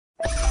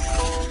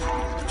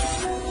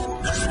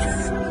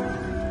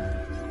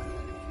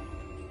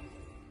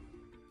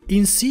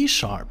In C#,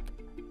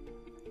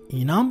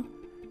 enum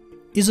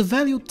is a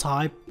value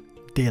type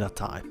data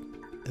type.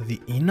 The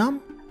enum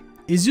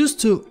is used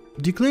to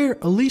declare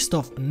a list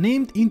of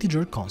named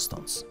integer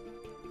constants.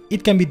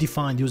 It can be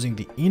defined using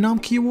the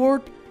enum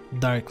keyword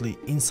directly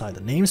inside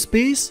a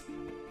namespace,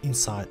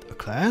 inside a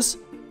class,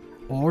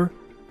 or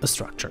a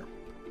structure.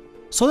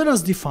 So let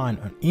us define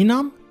an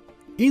enum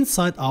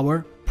inside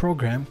our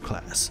program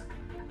class.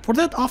 For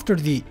that, after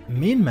the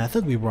main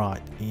method, we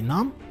write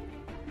enum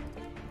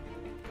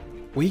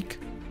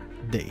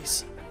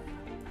weekdays.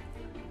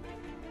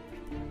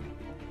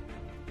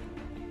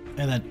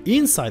 And then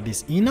inside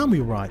this enum, we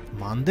write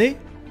Monday,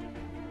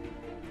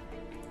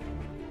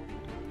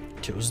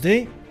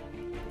 Tuesday,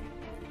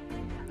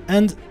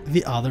 and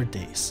the other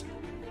days.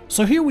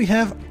 So here we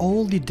have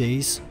all the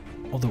days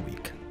of the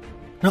week.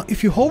 Now,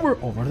 if you hover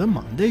over the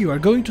Monday, you are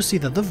going to see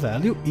that the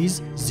value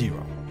is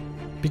 0.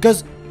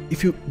 Because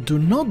if you do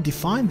not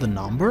define the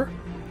number,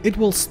 it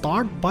will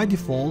start by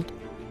default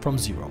from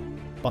 0.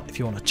 But if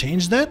you want to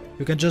change that,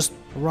 you can just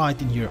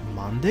write in here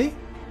Monday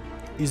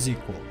is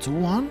equal to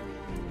 1.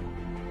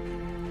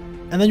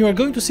 And then you are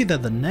going to see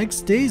that the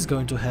next day is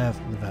going to have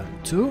the value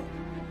 2,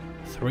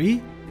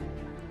 3,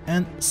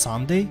 and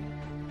Sunday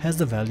has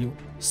the value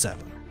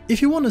 7.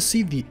 If you want to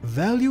see the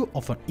value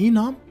of an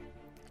enum,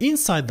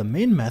 inside the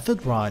main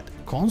method write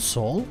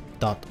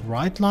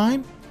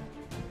console.writeLine,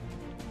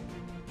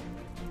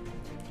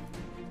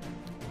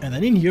 and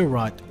then in here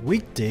write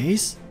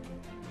weekdays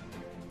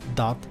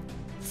dot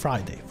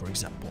Friday, for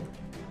example.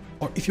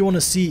 Or if you want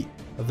to see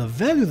the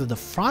value that the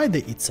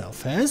Friday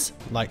itself has,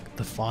 like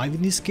the 5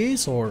 in this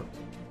case, or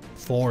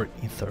 4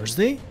 in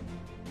Thursday,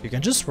 you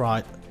can just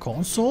write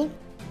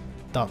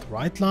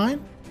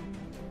console.writeLine,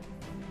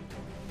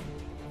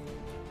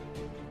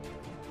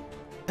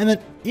 and then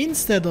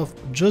instead of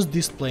just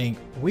displaying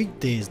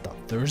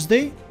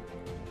weekdays.Thursday,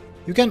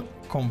 you can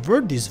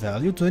convert this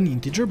value to an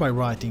integer by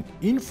writing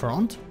in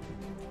front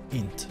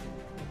int.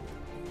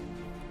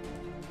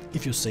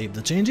 If you save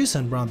the changes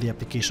and run the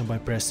application by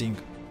pressing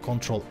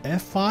Ctrl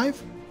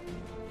F5,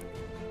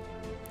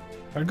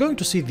 we're going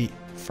to see the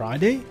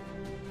Friday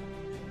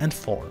and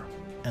 4.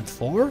 And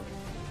 4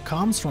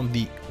 comes from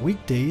the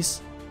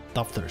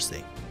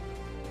weekdays.Thursday.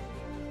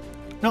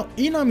 Now,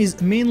 enum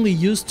is mainly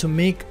used to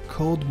make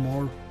code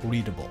more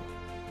readable.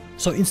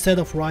 So instead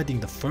of writing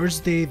the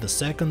first day, the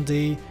second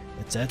day,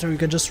 etc., you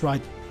can just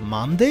write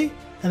Monday,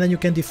 and then you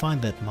can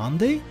define that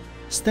Monday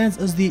stands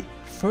as the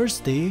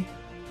first day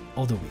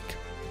of the week.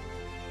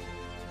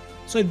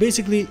 So it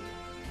basically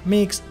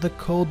makes the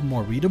code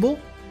more readable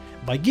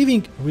by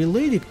giving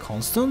related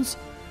constants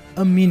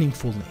a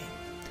meaningful name.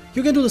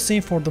 You can do the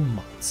same for the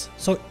months.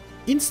 So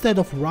instead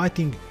of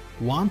writing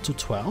 1 to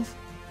 12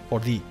 for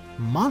the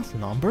month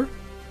number,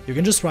 you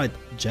can just write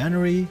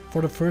January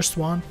for the first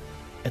one,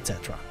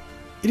 etc.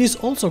 It is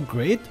also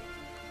great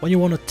when you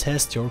want to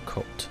test your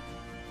code.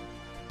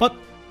 But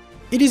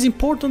it is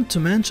important to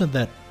mention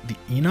that the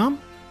enum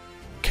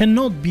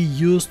cannot be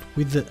used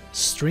with the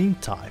string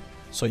type.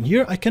 So in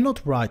here I cannot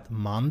write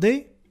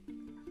Monday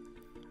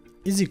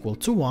is equal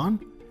to 1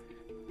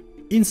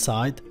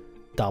 inside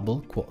double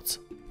quotes.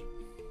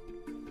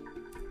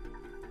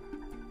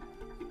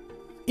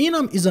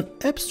 Enum is an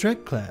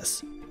abstract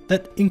class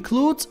that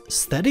includes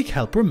static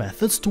helper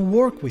methods to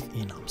work with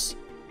enums.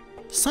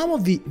 Some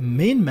of the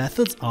main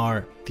methods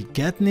are the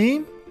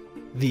getName,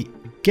 the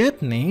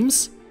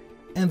getNames,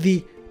 and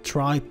the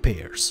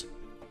tryPairs.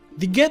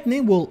 The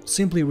getName will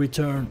simply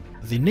return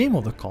the name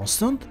of the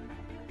constant,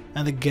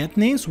 and the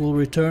getNames will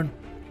return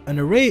an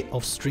array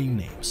of string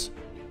names.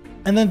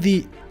 And then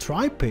the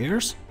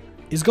tryPairs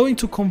is going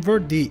to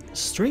convert the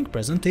string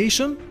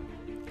presentation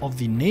of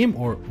the name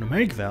or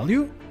numeric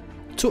value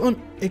to an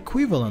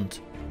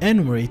equivalent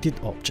enumerated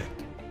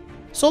object.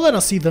 So let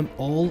us see them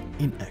all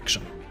in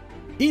action.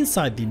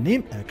 Inside the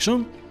name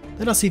action,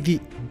 let us see the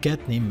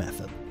getName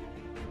method.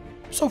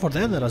 So for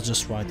that, let us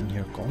just write in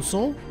here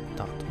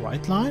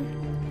console.writeLine.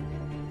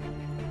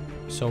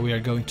 So we are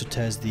going to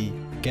test the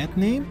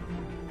getName.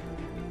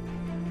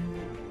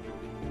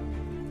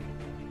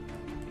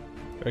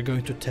 We're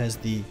going to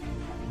test the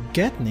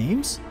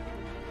getNames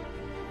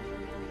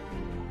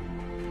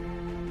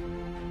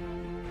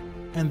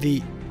and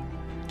the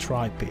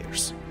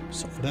tryPairs.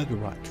 So for that we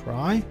write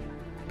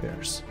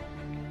tryPairs.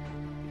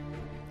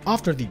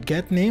 After the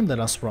getName,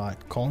 let us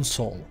write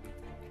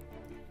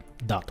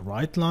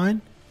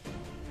console.writeLine,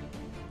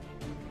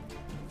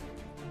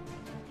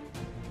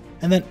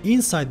 and then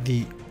inside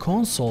the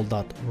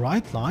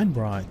console.writeLine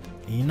write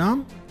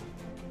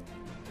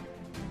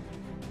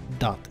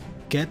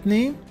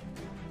enum.getName,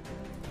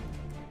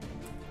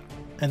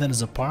 and then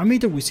as a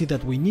parameter we see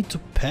that we need to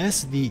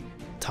pass the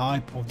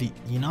type of the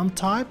enum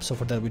type. So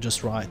for that we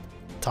just write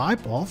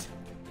type of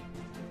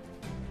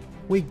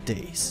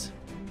weekdays,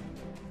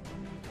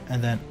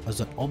 and then as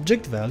an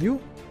object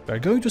value we are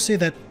going to say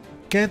that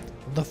get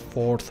the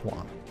fourth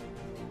one.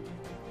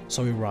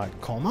 So we write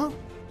comma,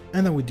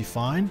 and then we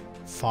define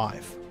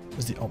 5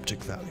 as the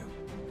object value.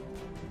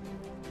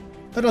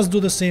 Let us do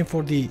the same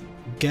for the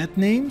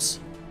getNames.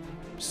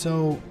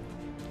 So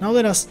Now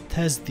let us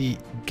test the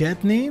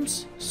get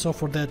names. So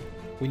for that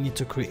we need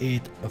to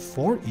create a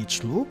for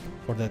each loop.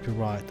 For that we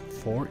write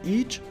for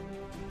each.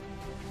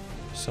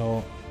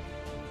 So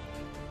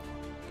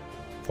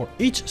for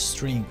each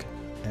string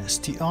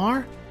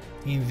str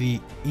in the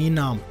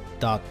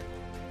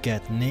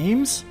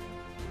enum.getNames,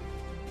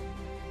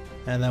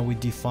 and then we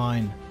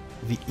define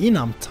the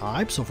enum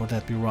type. So for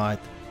that we write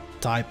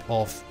type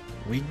of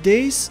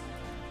weekdays.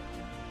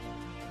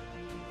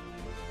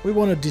 We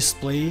want to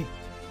display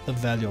the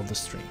value of the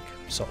string.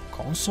 So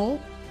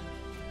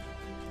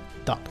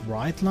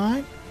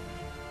console.writeLine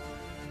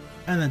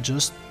and then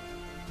just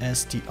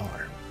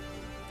str.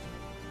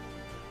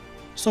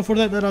 So for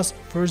that, let us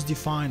first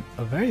define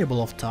a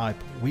variable of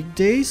type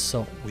weekdays.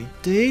 So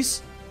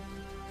weekdays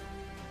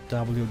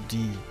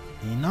wd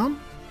enum.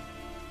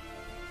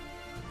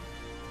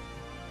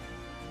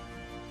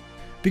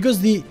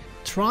 Because the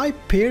try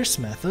pairs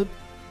method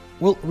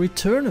will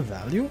return a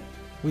value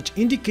which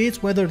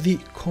indicates whether the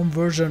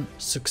conversion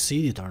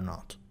succeeded or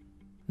not.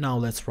 Now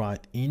let's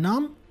write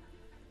enum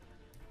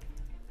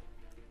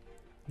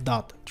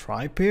dot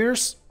try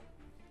pairs.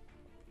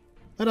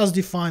 Let us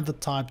define the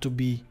type to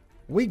be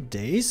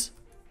weekdays,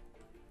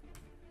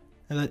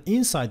 and then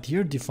inside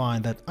here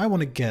define that I want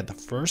to get the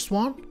first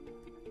one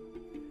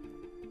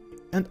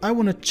and I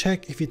want to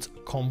check if it's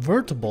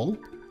convertible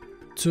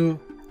to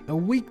a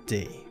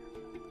weekday.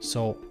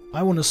 So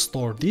I want to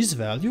store this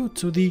value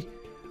to the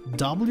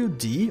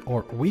WD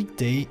or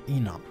weekday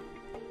enum.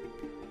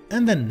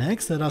 And then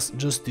next let us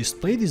just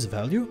display this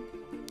value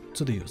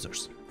to the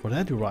users. For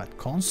that we write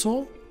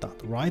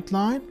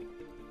console.writeLine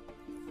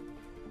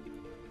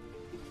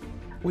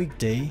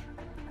weekday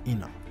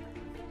enum.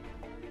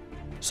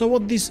 So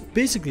what this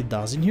basically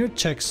does in here,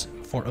 checks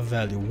for a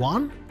value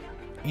 1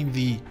 in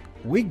the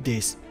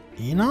weekdays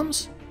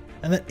enums,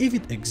 and then if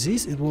it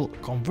exists it will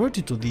convert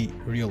it to the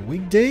real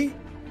weekday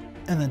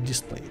and then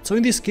display it. So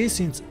in this case,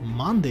 since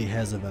Monday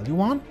has a value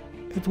 1,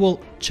 it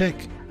will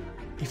check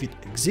if it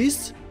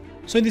exists.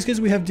 So in this case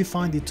we have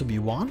defined it to be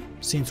 1.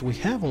 Since we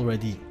have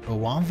already a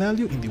 1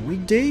 value in the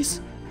weekdays,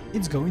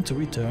 it's going to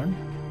return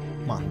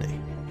Monday.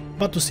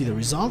 But to see the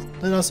result,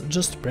 let us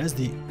just press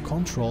the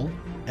Ctrl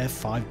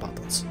F5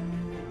 buttons.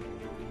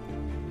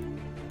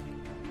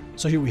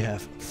 So here we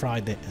have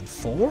Friday and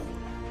 4,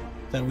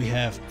 then we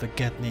have the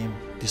get name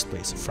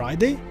displays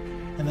Friday,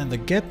 and then the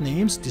get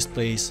names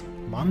displays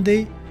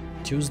Monday,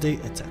 Tuesday,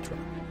 etc.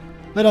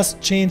 Let us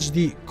change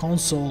the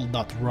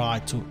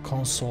console.write to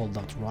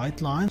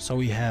console.writeLine so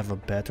we have a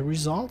better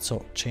result.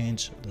 So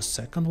change the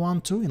second one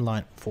to in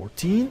line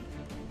 14,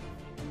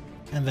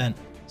 and then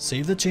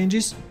save the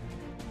changes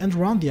and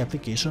run the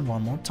application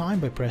one more time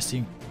by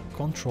pressing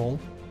Ctrl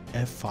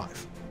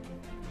F5.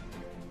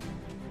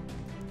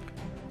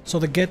 So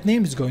the get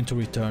name is going to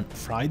return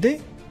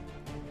Friday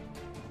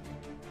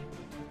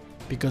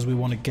because we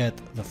want to get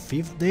the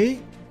 5th day,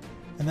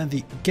 and then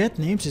the get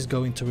names is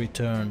going to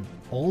return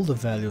all the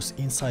values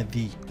inside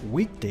the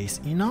weekdays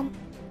enum,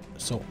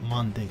 so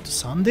Monday to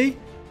Sunday,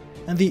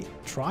 and the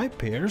try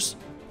pairs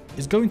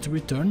is going to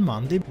return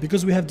Monday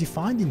because we have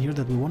defined in here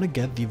that we want to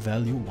get the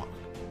value 1.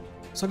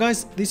 So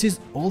guys, this is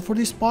all for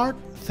this part.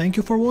 Thank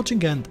you for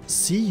watching and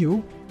see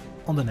you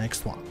on the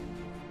next one.